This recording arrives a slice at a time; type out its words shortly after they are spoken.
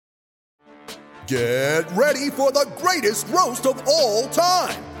Get ready for the greatest roast of all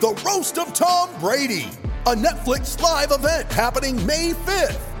time, the Roast of Tom Brady, a Netflix live event happening May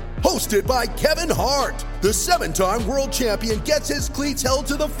 5th. Hosted by Kevin Hart, the 7-time world champion gets his cleats held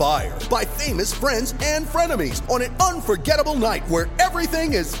to the fire by famous friends and frenemies on an unforgettable night where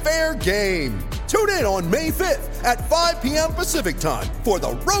everything is fair game. Tune in on May 5th at 5 p.m. Pacific time for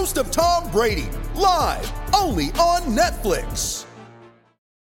the Roast of Tom Brady, live only on Netflix.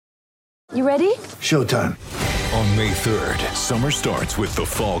 You ready? Showtime. On May 3rd, summer starts with The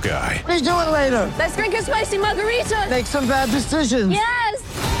Fall Guy. Let's do it later. Let's drink a spicy margarita. Make some bad decisions. Yes!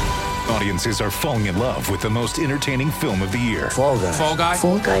 Audiences are falling in love with the most entertaining film of the year. Fall Guy. Fall Guy?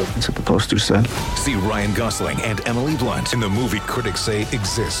 Fall Guy. That's what the poster said. See Ryan Gosling and Emily Blunt in the movie critics say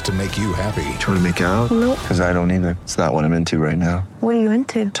exists to make you happy. Trying to make it out? Nope. Because I don't either. It's not what I'm into right now. What are you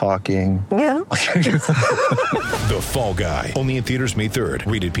into? Talking. Yeah. The Fall Guy. Only in theaters May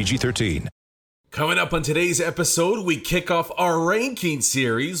 3rd. Rated PG-13. Coming up on today's episode, we kick off our ranking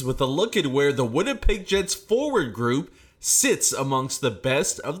series with a look at where the Winnipeg Jets forward group sits amongst the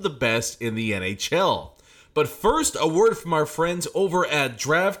best of the best in the NHL. But first, a word from our friends over at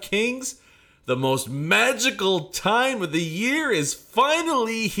DraftKings. The most magical time of the year is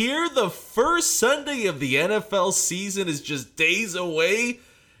finally here. The first Sunday of the NFL season is just days away.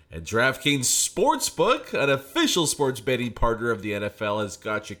 And DraftKings Sportsbook, an official sports betting partner of the NFL, has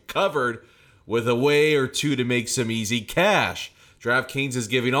got you covered with a way or two to make some easy cash. DraftKings is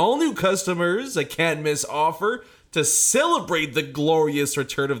giving all new customers a can't-miss offer to celebrate the glorious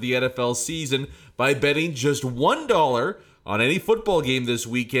return of the NFL season by betting just $1 on any football game this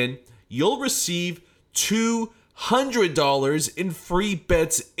weekend. You'll receive $200 in free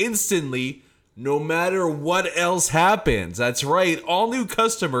bets instantly, no matter what else happens. That's right, all new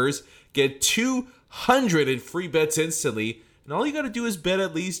customers get $200 in free bets instantly. And all you got to do is bet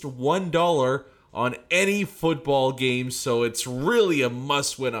at least $1 on any football game. So it's really a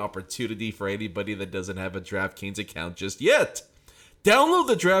must-win opportunity for anybody that doesn't have a DraftKings account just yet. Download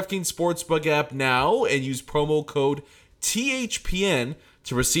the DraftKings Sportsbook app now and use promo code THPN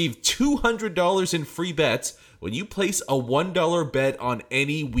to receive $200 in free bets when you place a $1 bet on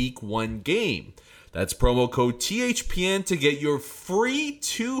any Week 1 game. That's promo code THPN to get your free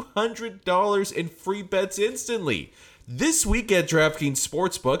 $200 in free bets instantly. This week at DraftKings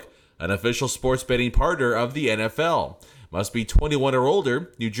Sportsbook, an official sports betting partner of the NFL. Must be 21 or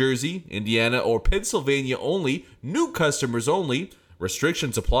older, New Jersey, Indiana, or Pennsylvania only, new customers only.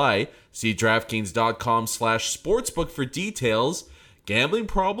 Restrictions apply. See DraftKings.com/sportsbook for details. Gambling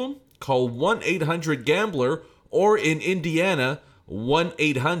problem? Call 1-800-GAMBLER or in Indiana,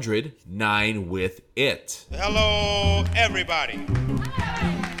 1-800-9-WITH-IT. Hello, everybody.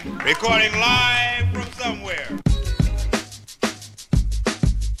 Recording live from somewhere.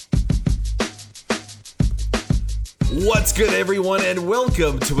 What's good, everyone, and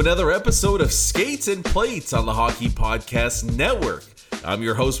welcome to another episode of Skates and Plates on the Hockey Podcast Network. I'm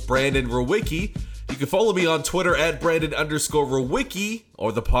your host, Brandon Rowicki. You can follow me on Twitter at Brandon_Rowicki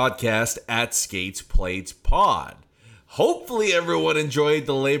or the podcast at Skates Plates Pod. Hopefully everyone enjoyed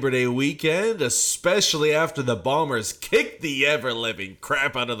the Labor Day weekend, especially after the Bombers kicked the ever-living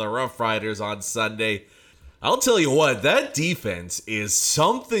crap out of the Rough Riders on Sunday. I'll tell you what, that defense is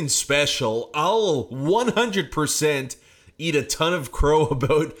something special. I'll 100% eat a ton of crow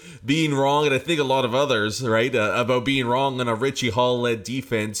about being wrong, and I think a lot of others, right, about being wrong on a Richie Hall-led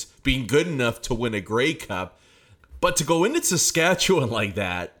defense being good enough to win a Grey Cup. But to go into Saskatchewan like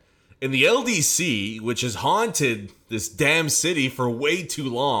that, in the LDC, which has haunted this damn city for way too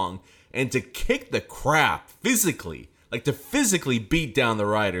long, and to kick the crap physically, like to physically beat down the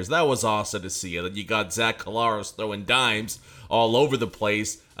Riders, that was awesome to see. And then you got Zach Collaros throwing dimes all over the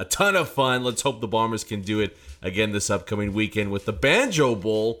place. A ton of fun. Let's hope the Bombers can do it again this upcoming weekend with the Banjo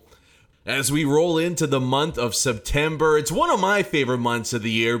Bowl. As we roll into the month of September, it's one of my favorite months of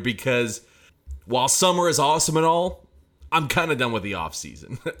the year because while summer is awesome and all, I'm kind of done with the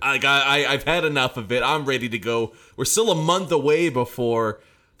off-season. I've had enough of it. I'm ready to go. We're still a month away before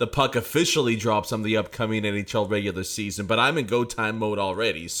the puck officially drops on the upcoming NHL regular season, but I'm in go time mode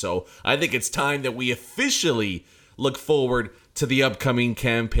already, so I think it's time that we officially look forward to the upcoming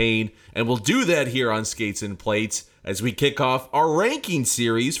campaign, and we'll do that here on Skates and Plates as we kick off our ranking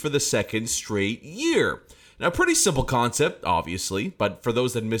series for the second straight year. Now, pretty simple concept, obviously, but for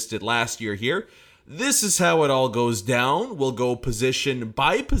those that missed it last year here, this is how it all goes down. We'll go position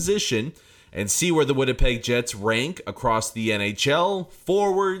by position and see where the Winnipeg Jets rank across the NHL,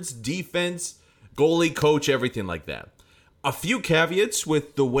 forwards, defense, goalie, coach, everything like that. A few caveats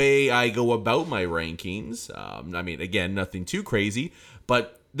with the way I go about my rankings. Again, nothing too crazy,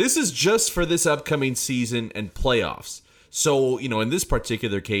 but this is just for this upcoming season and playoffs. So, in this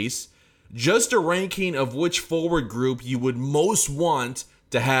particular case, just a ranking of which forward group you would most want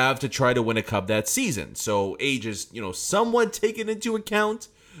to have to try to win a cup that season. So age is, somewhat taken into account,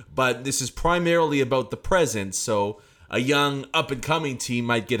 but this is primarily about the present. So a young up-and-coming team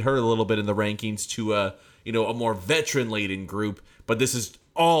might get hurt a little bit in the rankings to a more veteran-laden group, but this is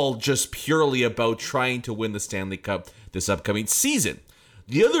all just purely about trying to win the Stanley Cup this upcoming season.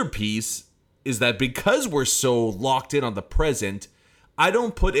 The other piece is that because we're so locked in on the present, I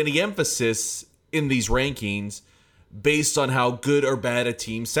don't put any emphasis in these rankings based on how good or bad a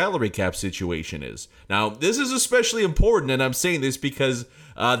team's salary cap situation is. Now, this is especially important, and I'm saying this because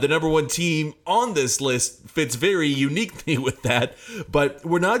the number one team on this list fits very uniquely with that, but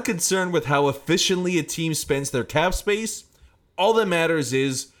we're not concerned with how efficiently a team spends their cap space. All that matters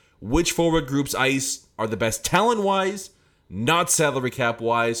is which forward groups ice are the best talent-wise, not salary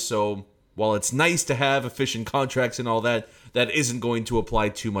cap-wise. So while it's nice to have efficient contracts and all that, that isn't going to apply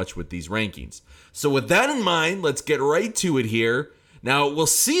too much with these rankings. So with that in mind, let's get right to it here. Now, we'll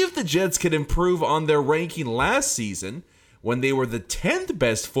see if the Jets can improve on their ranking last season when they were the 10th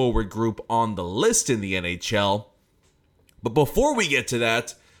best forward group on the list in the NHL. But before we get to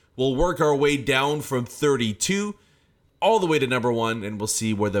that, we'll work our way down from 32 all the way to number 1, and we'll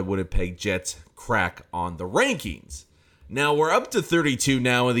see where the Winnipeg Jets crack on the rankings. Now, we're up to 32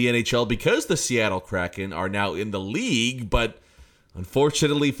 now in the NHL because the Seattle Kraken are now in the league, but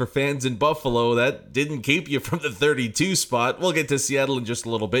unfortunately for fans in Buffalo, that didn't keep you from the 32 spot. We'll get to Seattle in just a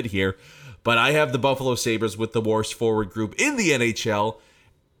little bit here, but I have the Buffalo Sabres with the worst forward group in the NHL,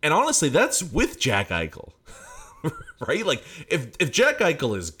 and honestly, that's with Jack Eichel, right? Like, if Jack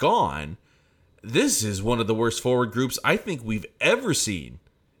Eichel is gone, this is one of the worst forward groups I think we've ever seen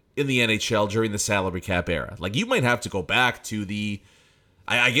in the NHL during the salary cap era. Like, you might have to go back to the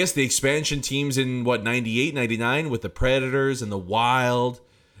expansion teams in 98, 99 with the Predators and the Wild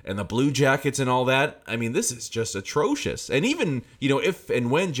and the Blue Jackets and all that. I mean, this is just atrocious. And even, if and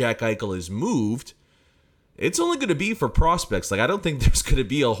when Jack Eichel is moved, it's only going to be for prospects. Like, I don't think there's going to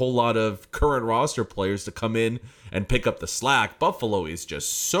be a whole lot of current roster players to come in and pick up the slack. Buffalo is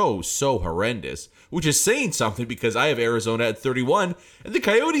just so horrendous, which is saying something because I have Arizona at 31 and the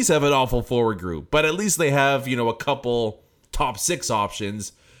Coyotes have an awful forward group, but at least they have, a couple top 6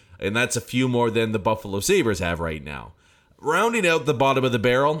 options, and that's a few more than the Buffalo Sabres have right now. Rounding out the bottom of the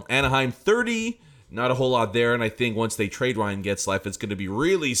barrel, Anaheim 30, not a whole lot there, and I think once they trade Ryan Getzlaf, it's going to be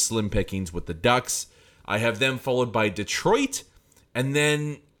really slim pickings with the Ducks. I have them followed by Detroit, and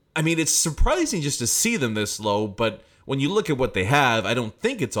then, it's surprising just to see them this low, but when you look at what they have, I don't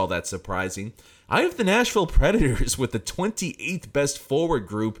think it's all that surprising. I have the Nashville Predators with the 28th best forward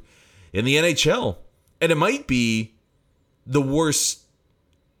group in the NHL, and it might be the worst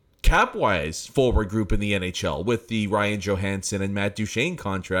cap-wise forward group in the NHL with the Ryan Johansson and Matt Duchene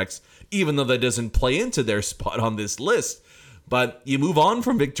contracts, even though that doesn't play into their spot on this list. But you move on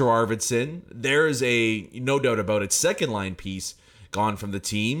from Victor Arvidsson. There's a, no doubt about it, second line piece gone from the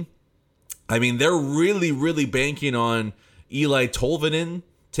team. They're really banking on Eli Tolvanen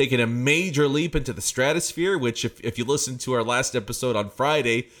taking a major leap into the stratosphere, which if you listen to our last episode on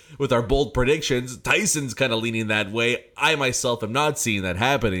Friday with our bold predictions, Tyson's kind of leaning that way. I myself am not seeing that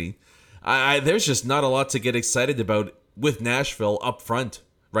happening. There's just not a lot to get excited about with Nashville up front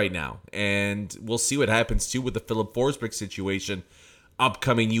right now. And we'll see what happens too with the Philip Forsberg situation.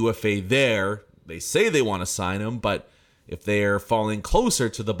 Upcoming UFA there. They say they want to sign him, but if they're falling closer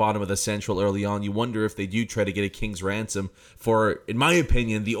to the bottom of the Central early on, you wonder if they do try to get a king's ransom for, in my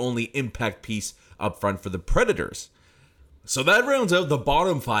opinion, the only impact piece up front for the Predators. So that rounds out the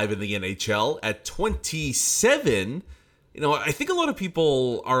bottom 5 in the NHL. At 27, I think a lot of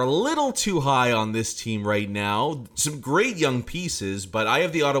people are a little too high on this team right now. Some great young pieces, but I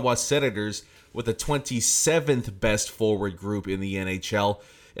have the Ottawa Senators with the 27th best forward group in the NHL.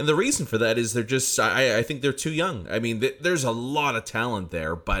 And the reason for that is they're just, I think they're too young. There's a lot of talent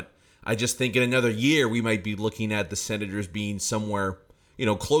there, but I just think in another year we might be looking at the Senators being somewhere,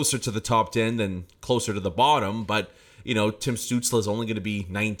 closer to the top 10 than closer to the bottom. But, Tim Stützle is only going to be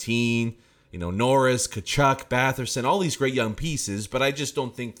 19, Norris, Tkachuk, Batherson, all these great young pieces, but I just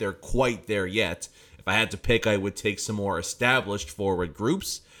don't think they're quite there yet. If I had to pick, I would take some more established forward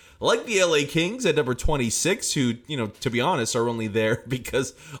groups, like the LA Kings at number 26, who, to be honest, are only there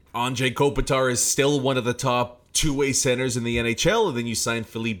because Anze Kopitar is still one of the top two-way centers in the NHL, and then you sign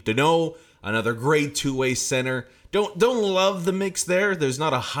Philippe Deneau, another great two-way center. Don't love the mix there. There's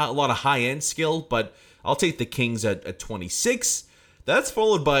not a lot of high-end skill, but I'll take the Kings at 26. That's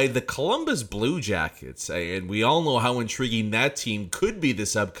followed by the Columbus Blue Jackets, and we all know how intriguing that team could be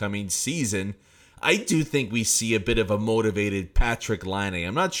this upcoming season. I do think we see a bit of a motivated Patrik Laine.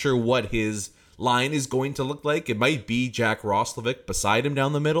 I'm not sure what his line is going to look like. It might be Jack Roslovic beside him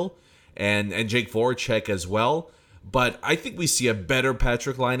down the middle, and Jake Voracek as well. But I think we see a better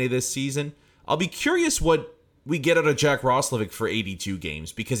Patrik Laine this season. I'll be curious what we get out of Jack Roslovic for 82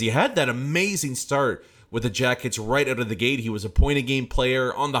 games, because he had that amazing start with the Jackets right out of the gate. He was a point-a-game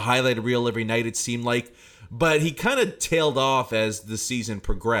player on the highlight reel every night, it seemed like. But he kind of tailed off as the season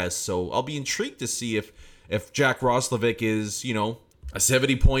progressed. So I'll be intrigued to see if Jack Roslovic is, a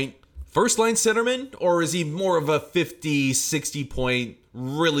 70-point first-line centerman, or is he more of a 50, 60-point,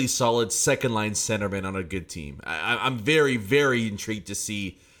 really solid second-line centerman on a good team? I'm very, very intrigued to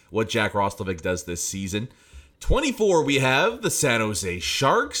see what Jack Roslovic does this season. 24, we have the San Jose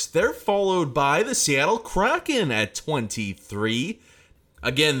Sharks. They're followed by the Seattle Kraken at 23.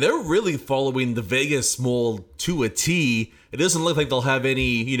 Again, they're really following the Vegas mold to a T. It doesn't look like they'll have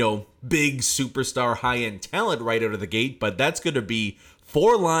any, big superstar high-end talent right out of the gate, but that's going to be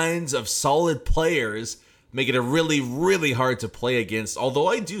 4 lines of solid players, making it really, really hard to play against. Although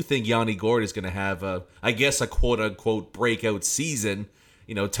I do think Yanni Gourde is going to have a quote-unquote breakout season.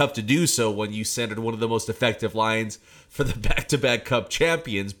 Tough to do so when you centered one of the most effective lines for the back-to-back Cup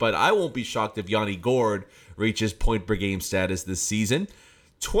champions, but I won't be shocked if Yanni Gourde reaches point-per-game status this season.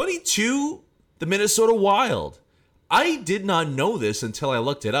 22, the Minnesota Wild. I did not know this until I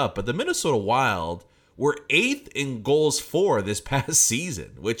looked it up, but the Minnesota Wild were 8th in goals for this past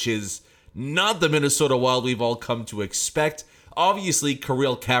season, which is not the Minnesota Wild we've all come to expect. Obviously,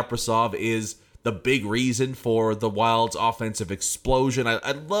 Kirill Kaprizov is the big reason for the Wild's offensive explosion.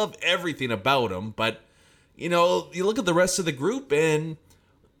 I love everything about him, but, you look at the rest of the group and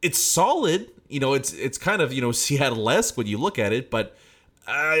it's solid. It's kind of, Seattle-esque when you look at it, but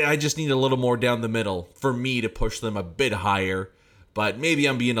I just need a little more down the middle for me to push them a bit higher. But maybe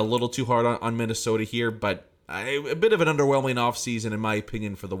I'm being a little too hard on Minnesota here, but a bit of an underwhelming offseason, in my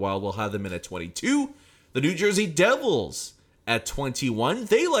opinion, for the Wild. We'll have them in at 22. The New Jersey Devils at 21.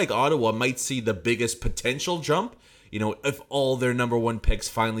 They, like Ottawa, might see the biggest potential jump, if all their number 1 picks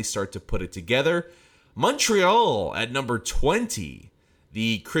finally start to put it together. Montreal at number 20.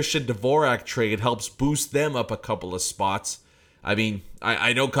 The Christian Dvorak trade helps boost them up a couple of spots. I mean,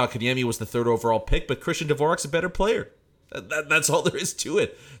 I know Kotkaniemi was the 3rd overall pick, but Christian Dvorak's a better player. That's all there is to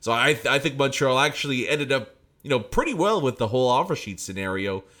it. So I think Montreal actually ended up, pretty well with the whole offer sheet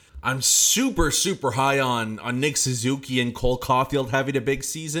scenario. I'm super, super high on Nick Suzuki and Cole Caulfield having a big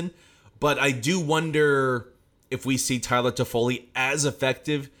season, but I do wonder if we see Tyler Toffoli as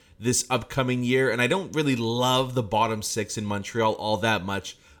effective this upcoming year, and I don't really love the bottom 6 in Montreal all that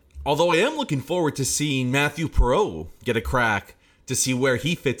much, although I am looking forward to seeing Matthew Perreault get a crack to see where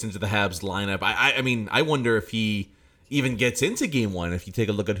he fits into the Habs lineup. I wonder if he even gets into Game 1, if you take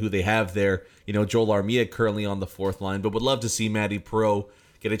a look at who they have there. Joel Armia currently on the 4th line, but would love to see Matty Perreault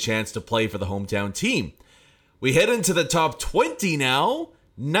get a chance to play for the hometown team. We head into the top 20 now.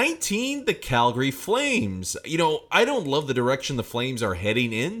 19, the Calgary Flames. I don't love the direction the Flames are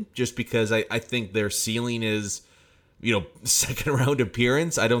heading in, just because I think their ceiling is, second round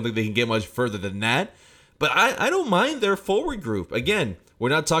appearance. I don't think they can get much further than that. But I don't mind their forward group. Again, we're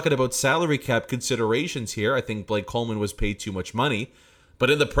not talking about salary cap considerations here. I think Blake Coleman was paid too much money. But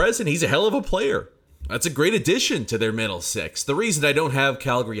in the present, he's a hell of a player. That's a great addition to their middle 6. The reason I don't have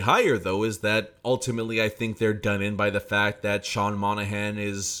Calgary higher, though, is that ultimately I think they're done in by the fact that Sean Monahan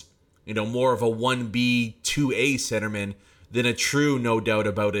is, more of a 1B, 2A centerman than a true, no doubt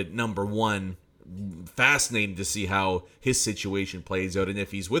about it, number 1. Fascinating to see how his situation plays out and if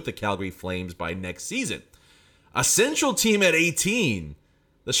he's with the Calgary Flames by next season. A central team at 18,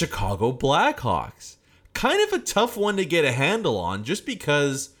 the Chicago Blackhawks. Kind of a tough one to get a handle on, just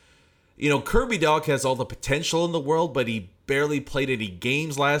because Kirby Dach has all the potential in the world, but he barely played any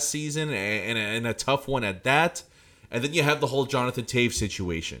games last season, and a tough one at that. And then you have the whole Jonathan Toews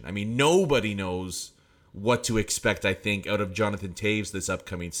situation. I mean, nobody knows what to expect, I think, out of Jonathan Toews this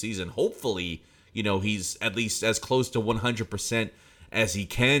upcoming season. Hopefully, he's at least as close to 100% as he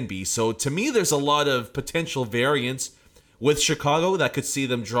can be. So to me, there's a lot of potential variance with Chicago that could see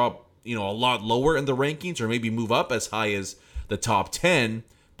them drop, a lot lower in the rankings, or maybe move up as high as the top 10.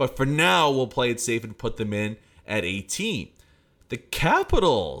 But for now, we'll play it safe and put them in at 18. The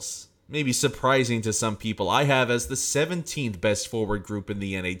Capitals, maybe surprising to some people, I have as the 17th best forward group in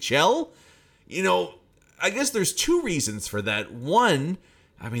the NHL. I guess there's 2 reasons for that. One,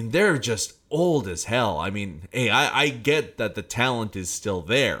 they're just old as hell. I get that the talent is still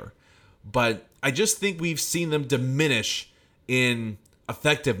there, but I just think we've seen them diminish in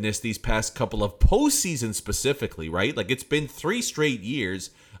effectiveness these past couple of postseasons specifically, right? Like, it's been 3 straight years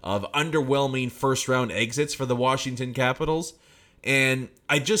of underwhelming first-round exits for the Washington Capitals, and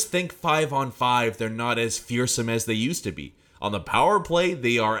I just think 5-on-5, they're not as fearsome as they used to be. On the power play,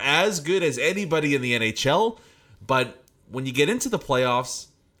 they are as good as anybody in the NHL, but when you get into the playoffs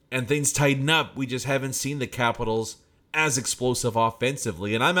and things tighten up, we just haven't seen the Capitals as explosive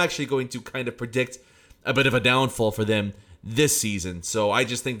offensively, and I'm actually going to kind of predict a bit of a downfall for them this season. So I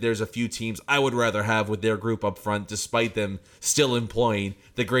just think there's a few teams I would rather have with their group up front, despite them still employing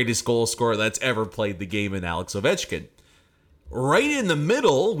the greatest goal scorer that's ever played the game in Alex Ovechkin. Right in the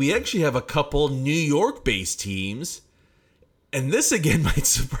middle, we actually have a couple New York-based teams, and this again might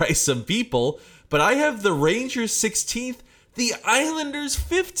surprise some people, but I have the Rangers 16th, the Islanders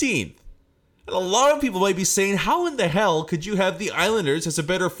 15th. And a lot of people might be saying, how in the hell could you have the Islanders as a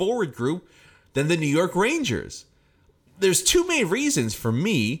better forward group than the New York Rangers? There's 2 main reasons for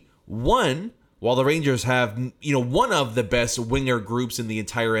me. One, while the Rangers have, one of the best winger groups in the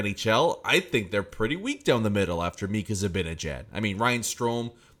entire NHL, I think they're pretty weak down the middle after Mika Zibanejad. I mean, Ryan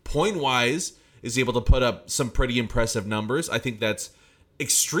Strome, point-wise, is able to put up some pretty impressive numbers. I think that's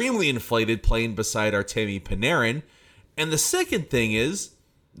extremely inflated playing beside Artemi Panarin. And the second thing is,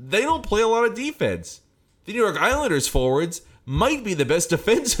 they don't play a lot of defense. The New York Islanders forwards might be the best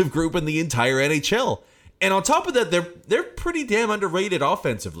defensive group in the entire NHL. And on top of that, they're pretty damn underrated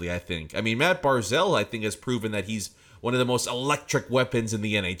offensively, I think. I mean, Matt Barzal, I think, has proven that he's one of the most electric weapons in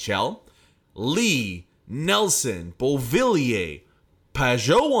the NHL. Lee, Nelson, Beauvillier,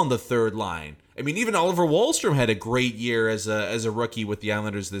 Pajot on the third line. I mean, even Oliver Wahlstrom had a great year as a rookie with the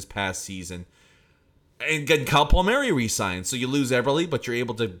Islanders this past season. And getting Kyle Palmieri re-signed. So you lose Eberle, but you're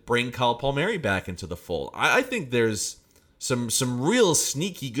able to bring Kyle Palmieri back into the fold. I think there's some real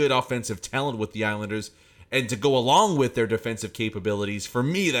sneaky good offensive talent with the Islanders. And to go along with their defensive capabilities, for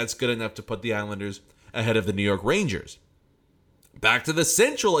me, that's good enough to put the Islanders ahead of the New York Rangers. Back to the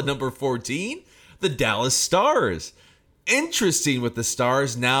Central at number 14, the Dallas Stars. Interesting with the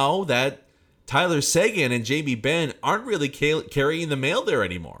Stars now that Tyler Seguin and Jamie Benn aren't really carrying the mail there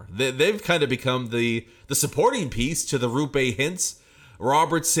anymore. They've kind of become the supporting piece to the Roope Hintz,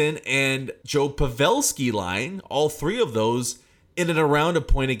 Robertson, and Joe Pavelski line. All 3 of those in and around a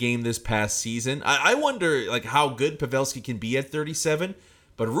point a game this past season. I wonder how good Pavelski can be at 37,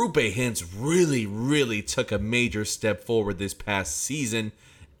 but Roope Hintz really, really took a major step forward this past season.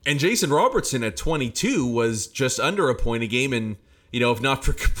 And Jason Robertson at 22 was just under a point a game, and if not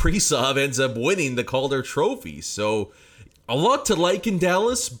for Kaprizov, ends up winning the Calder Trophy. So a lot to like in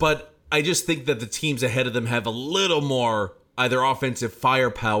Dallas, but I just think that the teams ahead of them have a little more either offensive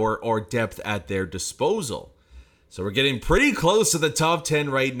firepower or depth at their disposal. So we're getting pretty close to the top 10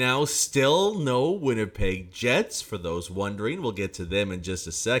 right now. Still no Winnipeg Jets, for those wondering. We'll get to them in just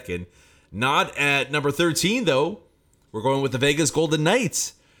a second. Not at number 13, though. We're going with the Vegas Golden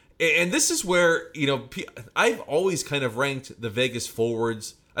Knights. And this is where, I've always kind of ranked the Vegas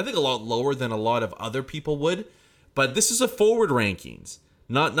forwards, I think, a lot lower than a lot of other people would. But this is a forward rankings,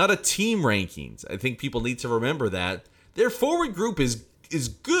 not a team rankings. I think people need to remember that. Their forward group is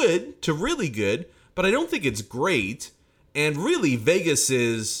good to really good, but I don't think it's great. And really,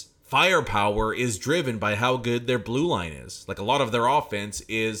 Vegas's firepower is driven by how good their blue line is. Like, a lot of their offense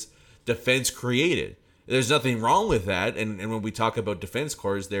is defense created. There's nothing wrong with that. And when we talk about defense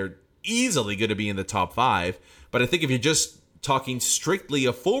cores, they're easily going to be in the top 5. But I think if you're just talking strictly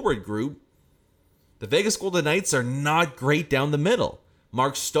a forward group, the Vegas Golden Knights are not great down the middle.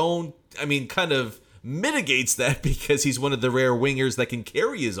 Mark Stone, kind of mitigates that because he's one of the rare wingers that can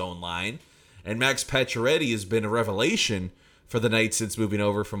carry his own line. And Max Pacioretty has been a revelation for the Knights since moving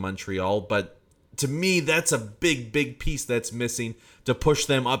over from Montreal. But to me, that's a big, big piece that's missing to push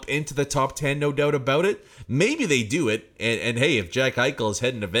them up into the top 10, no doubt about it. Maybe they do it. And hey, if Jack Eichel is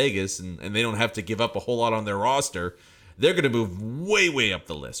heading to Vegas and they don't have to give up a whole lot on their roster, they're going to move way, way up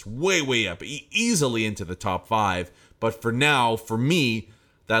the list. Way, way up. Easily into the top 5. But for now, for me,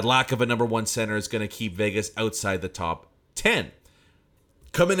 that lack of a number 1 center is going to keep Vegas outside the top 10.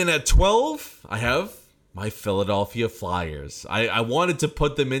 Coming in at 12, I have my Philadelphia Flyers. I wanted to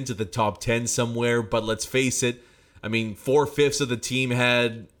put them into the top 10 somewhere, but let's face it, 4/5 of the team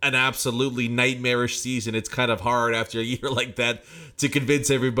had an absolutely nightmarish season. It's kind of hard after a year like that to convince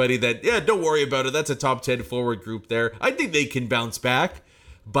everybody that, yeah, don't worry about it. That's a top 10 forward group there. I think they can bounce back,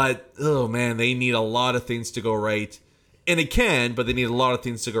 but, oh man, they need a lot of things to go right. And it can, but they need a lot of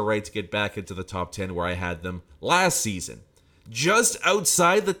things to go right to get back into the top 10 where I had them last season. Just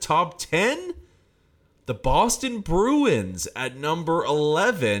outside the top 10, the Boston Bruins at number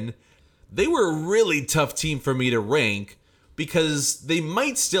 11. They were a really tough team for me to rank, because they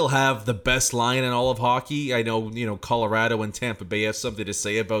might still have the best line in all of hockey. I know, Colorado and Tampa Bay have something to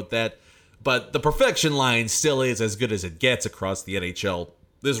say about that, but the perfection line still is as good as it gets across the NHL.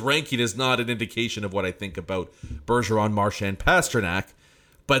 This ranking is not an indication of what I think about Bergeron, Marchand, Pastrnak,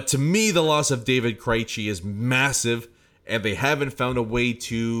 but to me, the loss of David Krejci is massive, and they haven't found a way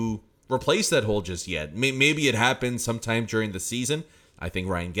to replace that hole just yet. Maybe it happens sometime during the season. I think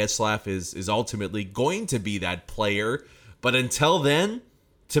Ryan Getzlaf is ultimately going to be that player, but until then,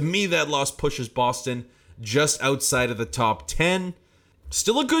 to me, that loss pushes Boston just outside of the top 10.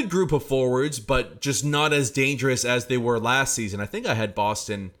 Still a good group of forwards, but just not as dangerous as they were last season. I think I had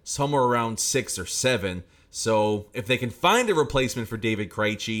Boston somewhere around 6 or 7. So if they can find a replacement for David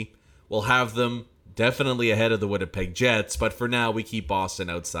Krejci, we'll have them definitely ahead of the Winnipeg Jets. But for now, we keep Boston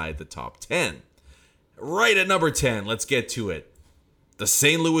outside the top 10. Right at number 10, let's get to it. The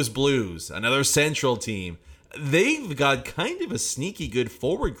St. Louis Blues, another Central team. They've got kind of a sneaky good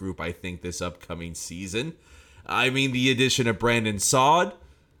forward group, I think, this upcoming season. I mean, the addition of Brandon Saad,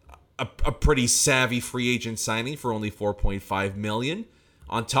 a pretty savvy free agent signing for only $4.5 million.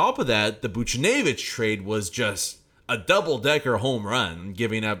 On top of that, the Buchnevich trade was just a double-decker home run,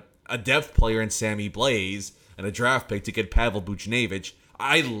 giving up a depth player in Sammy Blais and a draft pick to get Pavel Buchnevich.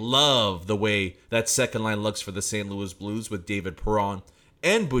 I love the way that second line looks for the St. Louis Blues with David Perron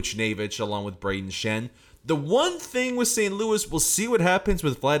and Buchnevich along with Braden Shen. The one thing with St. Louis, we'll see what happens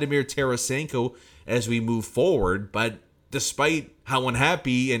with Vladimir Tarasenko as we move forward, but despite how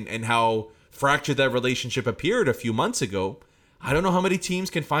unhappy and how fractured that relationship appeared a few months ago, I don't know how many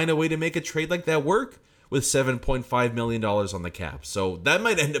teams can find a way to make a trade like that work with $7.5 million on the cap. So that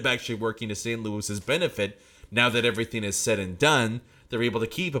might end up actually working to St. Louis's benefit. Now that everything is said and done, they're able to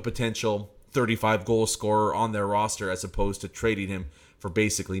keep a potential 35 goal scorer on their roster as opposed to trading him for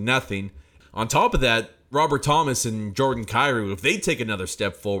basically nothing. On top of that, Robert Thomas and Jordan Kyrou, if they take another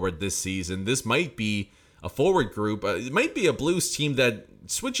step forward this season, this might be a forward group. It might be a Blues team that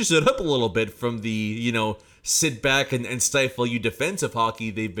switches it up a little bit from the, sit back and stifle you defensive hockey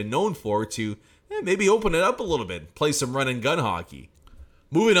they've been known for to maybe open it up a little bit, play some run and gun hockey.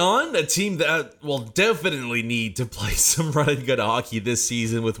 Moving on, a team that will definitely need to play some run and gun hockey this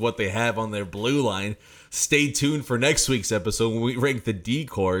season with what they have on their blue line. Stay tuned for next week's episode when we rank the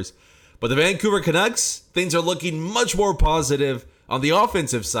D-cores. But the Vancouver Canucks, things are looking much more positive on the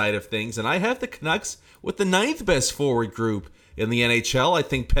offensive side of things, and I have the Canucks with the 9th best forward group in the NHL. I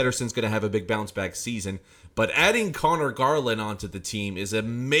think Pettersson's going to have a big bounce-back season, but adding Connor Garland onto the team is a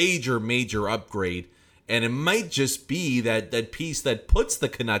major, major upgrade, and it might just be that piece that puts the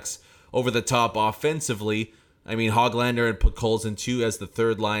Canucks over the top offensively. I mean, Höglander and Podkolzin too as the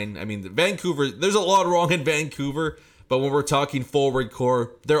third line. I mean, Vancouver, there's a lot wrong in Vancouver, but when we're talking forward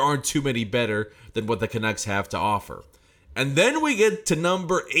core, there aren't too many better than what the Canucks have to offer. And then we get to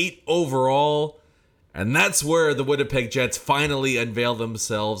number 8 overall, and that's where the Winnipeg Jets finally unveil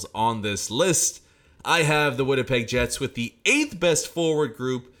themselves on this list. I have the Winnipeg Jets with the 8th best forward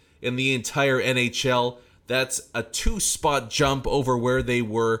group in the entire NHL. That's a 2-spot jump over where they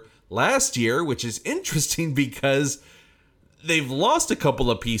were last year, which is interesting because they've lost a couple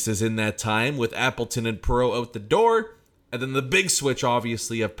of pieces in that time with Appleton and Perreault out the door. And then the big switch,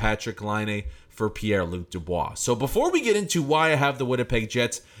 obviously, of Patrick Laine for Pierre-Luc Dubois. So before we get into why I have the Winnipeg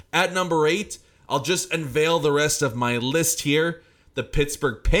Jets at number 8, I'll just unveil the rest of my list here. The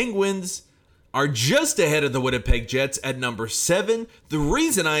Pittsburgh Penguins are just ahead of the Winnipeg Jets at number 7. The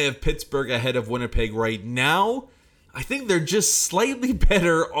reason I have Pittsburgh ahead of Winnipeg right now, I think they're just slightly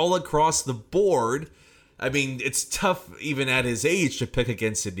better all across the board. I mean, it's tough even at his age to pick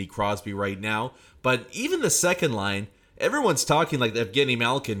against Sidney Crosby right now. But even the second line, everyone's talking like Evgeny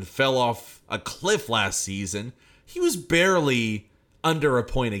Malkin fell off a cliff last season. He was barely under a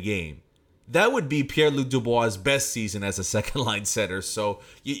point a game. That would be Pierre-Luc Dubois' best season as a second-line center. So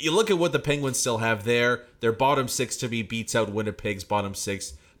you look at what the Penguins still have there. Their bottom 6 to me beats out Winnipeg's bottom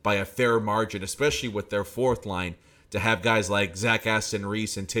 6 by a fair margin, especially with their fourth line. To have guys like Zach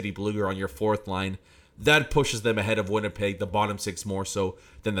Aston-Reese and Teddy Bluger on your fourth line, that pushes them ahead of Winnipeg, the bottom 6 more so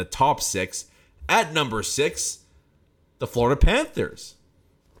than the top 6. At number 6, the Florida Panthers.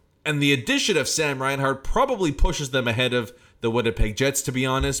 And the addition of Sam Reinhart probably pushes them ahead of the Winnipeg Jets, to be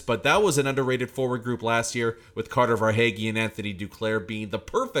honest, but that was an underrated forward group last year with Carter Verhaeghe and Anthony Duclair being the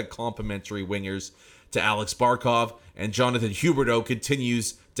perfect complementary wingers to Alex Barkov, and Jonathan Huberdeau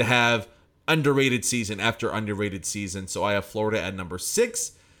continues to have underrated season after underrated season, so I have Florida at number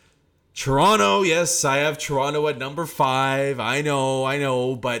 6. Toronto, yes, I have Toronto at number 5. I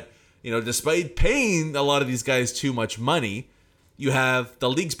know, but despite paying a lot of these guys too much money, you have the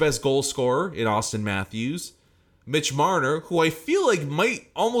league's best goal scorer in Austin Matthews, Mitch Marner, who I feel like might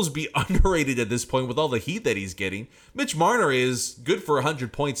almost be underrated at this point with all the heat that he's getting. Mitch Marner is good for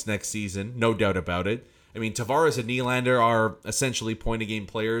 100 points next season, no doubt about it. I mean, Tavares and Nylander are essentially point-a-game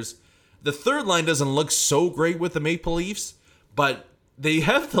players. The third line doesn't look so great with the Maple Leafs, but they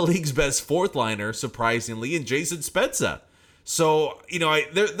have the league's best fourth liner, surprisingly, in Jason Spezza. So,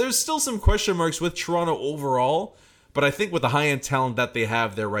 there's still some question marks with Toronto overall, but I think with the high-end talent that they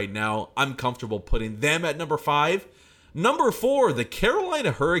have there right now, I'm comfortable putting them at number 5. Number 4, the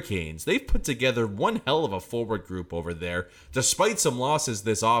Carolina Hurricanes. They've put together one hell of a forward group over there. Despite some losses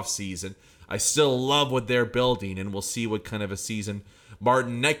this offseason, I still love what they're building, and we'll see what kind of a season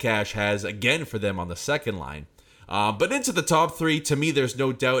Martin Necas has again for them on the second line. But into the top 3, to me, there's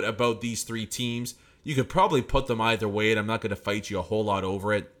no doubt about these 3 teams. You could probably put them either way, and I'm not going to fight you a whole lot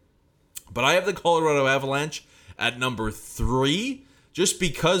over it. But I have the Colorado Avalanche at number 3, just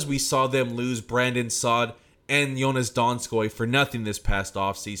because we saw them lose Brandon Saad and Jonas Donskoy for nothing this past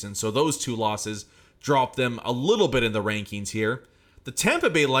offseason. So those 2 losses dropped them a little bit in the rankings here. The Tampa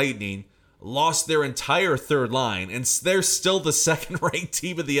Bay Lightning lost their entire third line, and they're still the second-ranked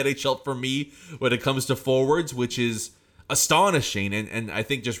team in the NHL for me when it comes to forwards, which is astonishing, and I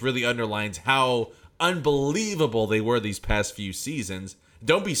think just really underlines how unbelievable they were these past few seasons.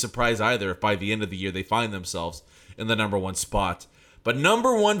 Don't be surprised either if by the end of the year they find themselves in the number 1 spot. But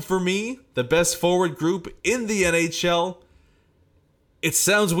number 1 for me, the best forward group in the NHL, it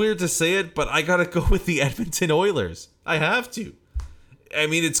sounds weird to say it, but I gotta go with the Edmonton Oilers. I have to. I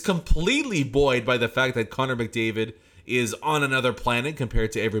mean, it's completely buoyed by the fact that Connor McDavid is on another planet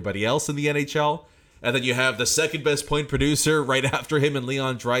compared to everybody else in the NHL. And then you have the second best point producer right after him in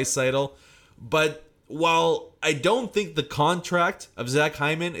Leon Draisaitl. But while I don't think the contract of Zach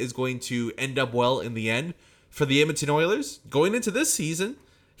Hyman is going to end up well in the end for the Edmonton Oilers, going into this season,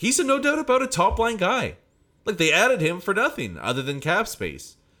 he's no doubt about a top-line guy. Like, they added him for nothing other than cap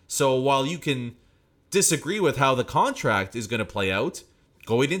space. So while you can disagree with how the contract is going to play out,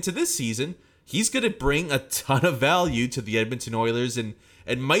 going into this season, he's going to bring a ton of value to the Edmonton Oilers and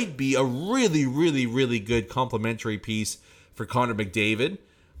might be a really, really, really good complementary piece for Connor McDavid.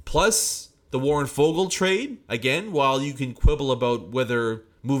 Plus, the Warren Foegele trade, again, while you can quibble about whether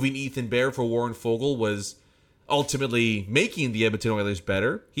moving Ethan Bear for Warren Foegele was ultimately making the Edmonton Oilers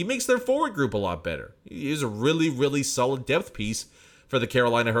better, he makes their forward group a lot better. He is a really, really solid depth piece for the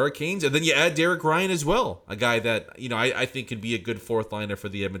Carolina Hurricanes. And then you add Derek Ryan as well, a guy that, I think could be a good fourth liner for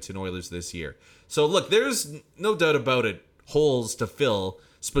the Edmonton Oilers this year. So look, there's no doubt about it, holes to fill,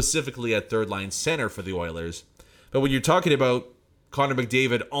 specifically at third line center for the Oilers. But when you're talking about Connor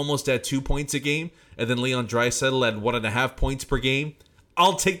McDavid almost at 2 points a game, and then Leon Draisaitl at 1.5 points per game,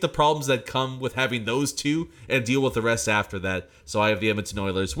 I'll take the problems that come with having those two and deal with the rest after that. So I have the Edmonton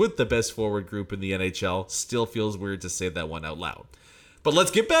Oilers with the best forward group in the NHL. Still feels weird to say that one out loud. But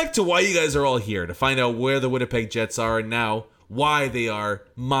let's get back to why you guys are all here, to find out where the Winnipeg Jets are and now why they are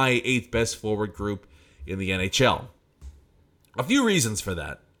my 8th best forward group in the NHL. A few reasons for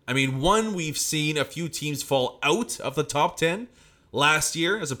that. I mean, one, we've seen a few teams fall out of the top 10 last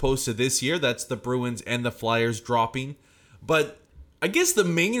year as opposed to this year. That's the Bruins and the Flyers dropping. But I guess the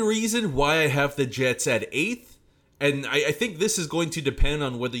main reason why I have the Jets at 8th, and I think this is going to depend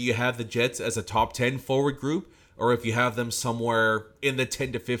on whether you have the Jets as a top 10 forward group or if you have them somewhere in the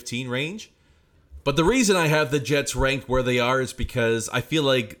 10 to 15 range. But the reason I have the Jets ranked where they are is because I feel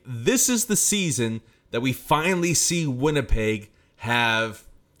like this is the season that we finally see Winnipeg have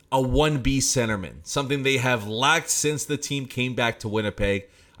a 1B centerman, something they have lacked since the team came back to Winnipeg.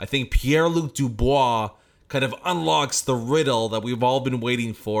 I think Pierre-Luc Dubois kind of unlocks the riddle that we've all been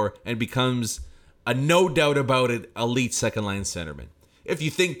waiting for and becomes a no doubt about it elite second line centerman. If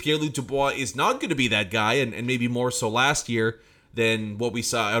you think Pierre-Luc Dubois is not going to be that guy, and maybe more so last year than what we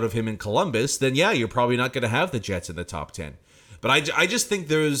saw out of him in Columbus, then yeah, you're probably not going to have the Jets in the top 10. But I just think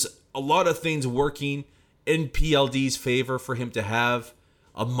there's a lot of things working in PLD's favor for him to have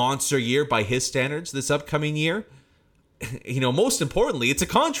a monster year by his standards this upcoming year. Most importantly, it's a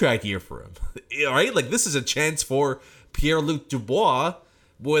contract year for him, right? Like, this is a chance for Pierre-Luc Dubois,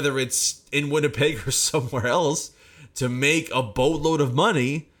 whether it's in Winnipeg or somewhere else, to make a boatload of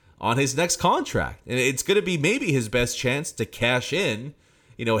money on his next contract. And it's going to be maybe his best chance to cash in,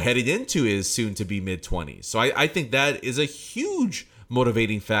 heading into his soon-to-be mid-20s. So I think that is a huge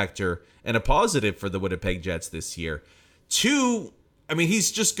motivating factor and a positive for the Winnipeg Jets this year. 2, I mean,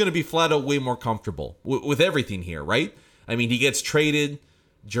 he's just going to be flat out way more comfortable with everything here, right? I mean, he gets traded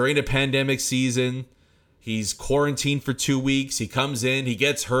during a pandemic season. He's quarantined for 2 weeks. He comes in, he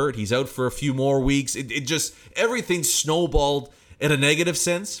gets hurt. He's out for a few more weeks. It just, everything snowballed in a negative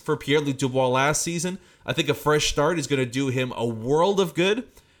sense for Pierre-Luc Dubois last season. I think a fresh start is going to do him a world of good.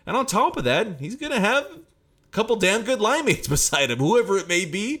 And on top of that, he's going to have a couple damn good line mates beside him, whoever it may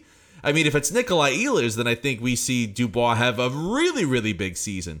be. I mean, if it's Nikolai Ehlers, then I think we see Dubois have a really, really big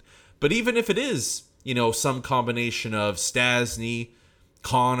season. But even if it is, some combination of Stastny,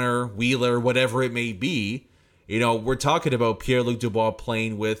 Connor, Wheeler, whatever it may be, we're talking about Pierre-Luc Dubois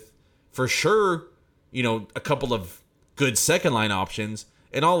playing with, for sure, a couple of good second-line options,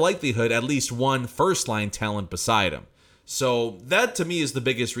 in all likelihood, at least one first-line talent beside him. So that, to me, is the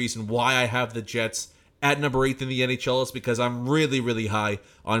biggest reason why I have the Jets at number 8 in the NHL, is because I'm really, really high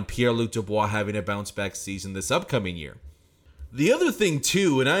on Pierre-Luc Dubois having a bounce-back season this upcoming year. The other thing,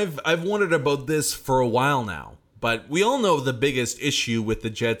 too, and I've wondered about this for a while now, but we all know the biggest issue with the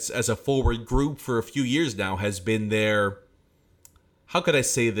Jets as a forward group for a few years now has been their, how could I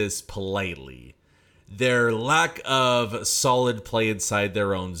say this politely, their lack of solid play inside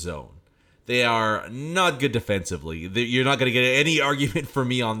their own zone. They are not good defensively. You're not going to get any argument from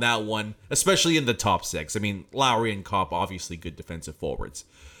me on that one, especially in the top 6. I mean, Lowry and Kopp, obviously good defensive forwards.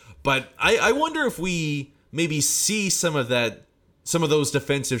 But I wonder if we maybe see some of those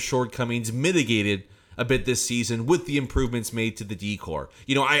defensive shortcomings mitigated a bit this season with the improvements made to the D-core.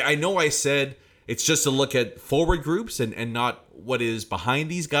 I know I said it's just a look at forward groups and not what is behind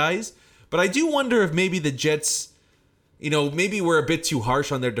these guys, but I do wonder if maybe the Jets, maybe we're a bit too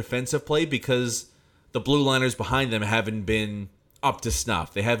harsh on their defensive play because the blue liners behind them haven't been up to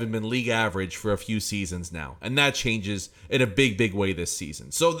snuff. They haven't been league average for a few seasons now, and that changes in a big, big way this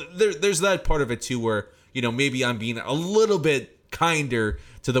season. So there's that part of it too where, maybe I'm being a little bit kinder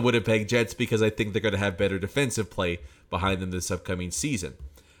to the Winnipeg Jets because I think they're going to have better defensive play behind them this upcoming season.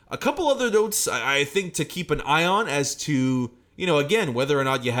 A couple other notes I think to keep an eye on as to, again, whether or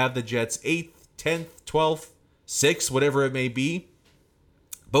not you have the Jets 8th, 10th, 12th, 6th, whatever it may be.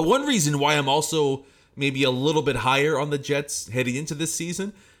 But one reason why I'm also maybe a little bit higher on the Jets heading into this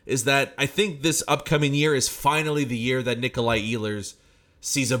season is that I think this upcoming year is finally the year that Nikolai Ehlers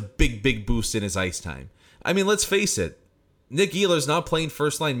sees a big, big boost in his ice time. I mean, let's face it. Nick Ehlers not playing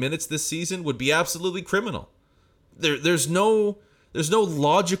first-line minutes this season would be absolutely criminal. There's no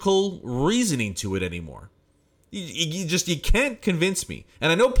logical reasoning to it anymore. You can't convince me.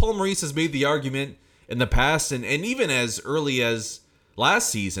 And I know Paul Maurice has made the argument in the past and even as early as last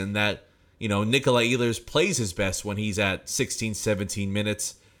season that, Nikolai Ehlers plays his best when he's at 16, 17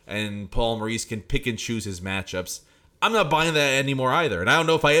 minutes and Paul Maurice can pick and choose his matchups. I'm not buying that anymore either. And I don't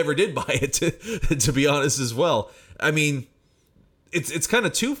know if I ever did buy it, to be honest as well. I mean, it's kind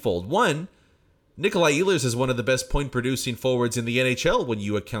of twofold. One, Nikolai Ehlers is one of the best point-producing forwards in the NHL when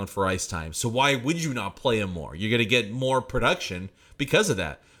you account for ice time. So why would you not play him more? You're going to get more production because of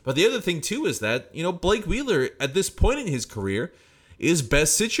that. But the other thing, too, is that, Blake Wheeler, at this point in his career, is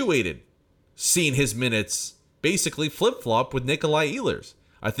best situated, seeing his minutes basically flip-flop with Nikolai Ehlers.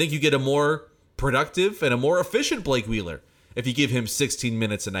 I think you get a more productive and a more efficient Blake Wheeler if you give him 16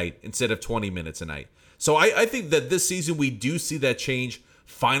 minutes a night instead of 20 minutes a night. So I think that this season we do see that change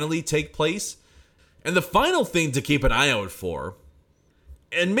finally take place. And the final thing to keep an eye out for,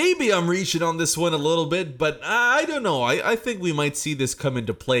 and maybe I'm reaching on this one a little bit, but I don't know. I think we might see this come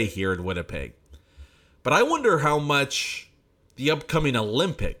into play here in Winnipeg. But I wonder how much the upcoming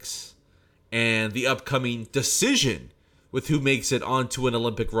Olympics and the upcoming decision with who makes it onto an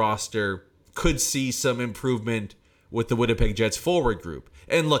Olympic roster could see some improvement with the Winnipeg Jets forward group.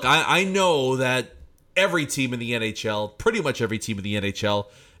 And look, I know that every team in the NHL, pretty much every team in the NHL,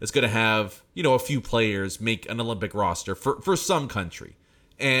 is going to have, a few players make an Olympic roster for some country.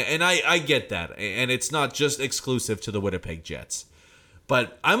 And I get that. And it's not just exclusive to the Winnipeg Jets.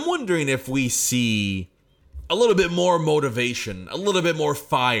 But I'm wondering if we see a little bit more motivation, a little bit more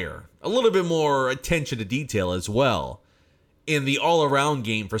fire, a little bit more attention to detail as well in the all-around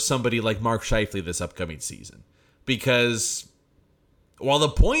game for somebody like Mark Scheifele this upcoming season. Because while the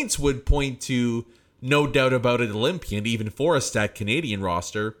points would point to no doubt about it Olympian, even for a stacked Canadian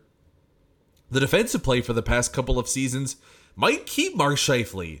roster, the defensive play for the past couple of seasons might keep Mark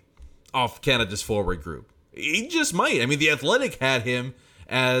Scheifele off Canada's forward group. He just might. I mean, The Athletic had him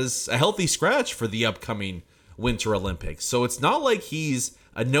as a healthy scratch for the upcoming Winter Olympics. So it's not like he's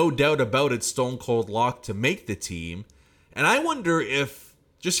a no doubt about it stone cold lock to make the team. And I wonder if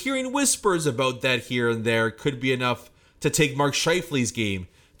just hearing whispers about that here and there could be enough to take Mark Scheifele's game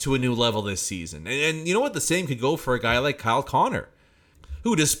to a new level this season. And you know what? The same could go for a guy like Kyle Connor,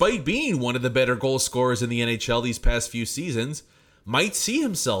 who, despite being one of the better goal scorers in the NHL these past few seasons, might see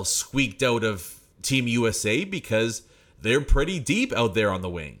himself squeaked out of Team USA because they're pretty deep out there on the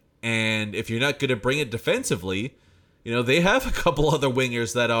wing. And if you're not going to bring it defensively, they have a couple other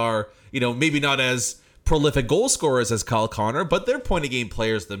wingers that are, maybe not as prolific goal scorers as Kyle Connor, but they're point-of-game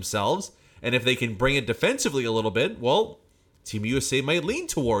players themselves. And if they can bring it defensively a little bit, well, Team USA might lean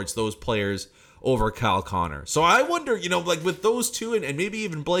towards those players over Kyle Connor. So I wonder, like with those two and maybe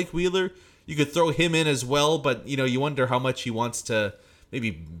even Blake Wheeler, you could throw him in as well. But, you wonder how much he wants to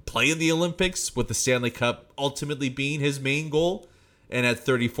maybe play in the Olympics with the Stanley Cup ultimately being his main goal. And at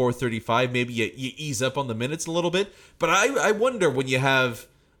 34, 35, maybe you ease up on the minutes a little bit. But I wonder when you have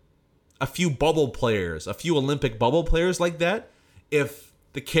a few bubble players, a few Olympic bubble players like that, if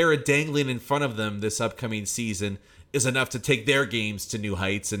the carrot dangling in front of them this upcoming season is enough to take their games to new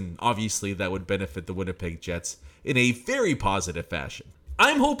heights. And obviously that would benefit the Winnipeg Jets in a very positive fashion.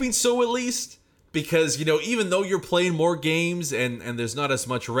 I'm hoping so, at least, because, even though you're playing more games and there's not as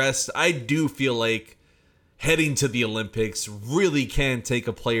much rest, I do feel like heading to the Olympics really can take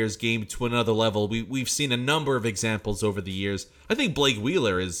a player's game to another level. We've seen a number of examples over the years. I think Blake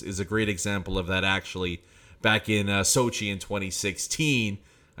Wheeler is a great example of that, actually. Back in Sochi in 2016,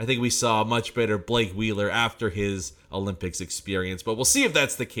 I think we saw a much better Blake Wheeler after his Olympics experience. But we'll see if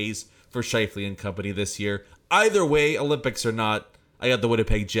that's the case for Scheifele and company this year. Either way, Olympics or not, I got the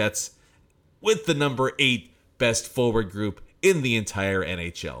Winnipeg Jets with the number 8 best forward group in the entire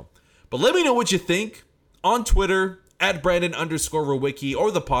NHL. But let me know what you think on Twitter, at Brandon_Rowicki,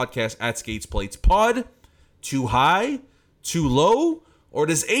 or the podcast at SkatesPlatesPod. Too high? Too low? Or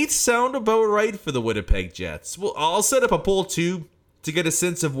does 8 sound about right for the Winnipeg Jets? Well, I'll set up a poll too to get a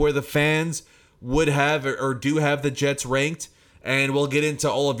sense of where the fans would have or do have the Jets ranked. And we'll get into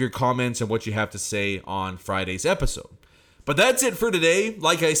all of your comments and what you have to say on Friday's episode. But that's it for today.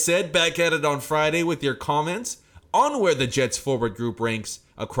 Like I said, back at it on Friday with your comments on where the Jets forward group ranks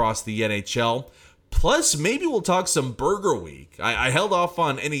across the NHL. Plus, maybe we'll talk some Burger Week. I held off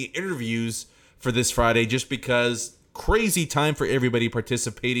on any interviews for this Friday just because crazy time for everybody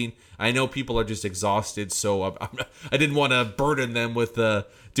participating. I know people are just exhausted, so I didn't want to burden them with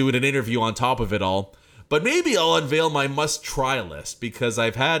doing an interview on top of it all. But maybe I'll unveil my must-try list because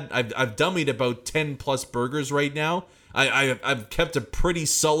I've dummied about 10 plus burgers right now. I've kept a pretty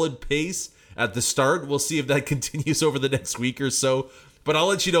solid pace at the start. We'll see if that continues over the next week or so. But I'll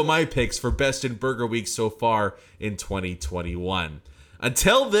let you know my picks for best in Burger Week so far in 2021.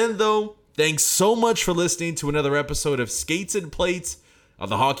 Until then, though, thanks so much for listening to another episode of Skates and Plates on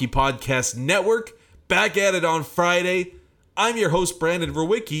the Hockey Podcast Network. Back at it on Friday. I'm your host, Brandon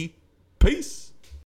Rowicki. Peace.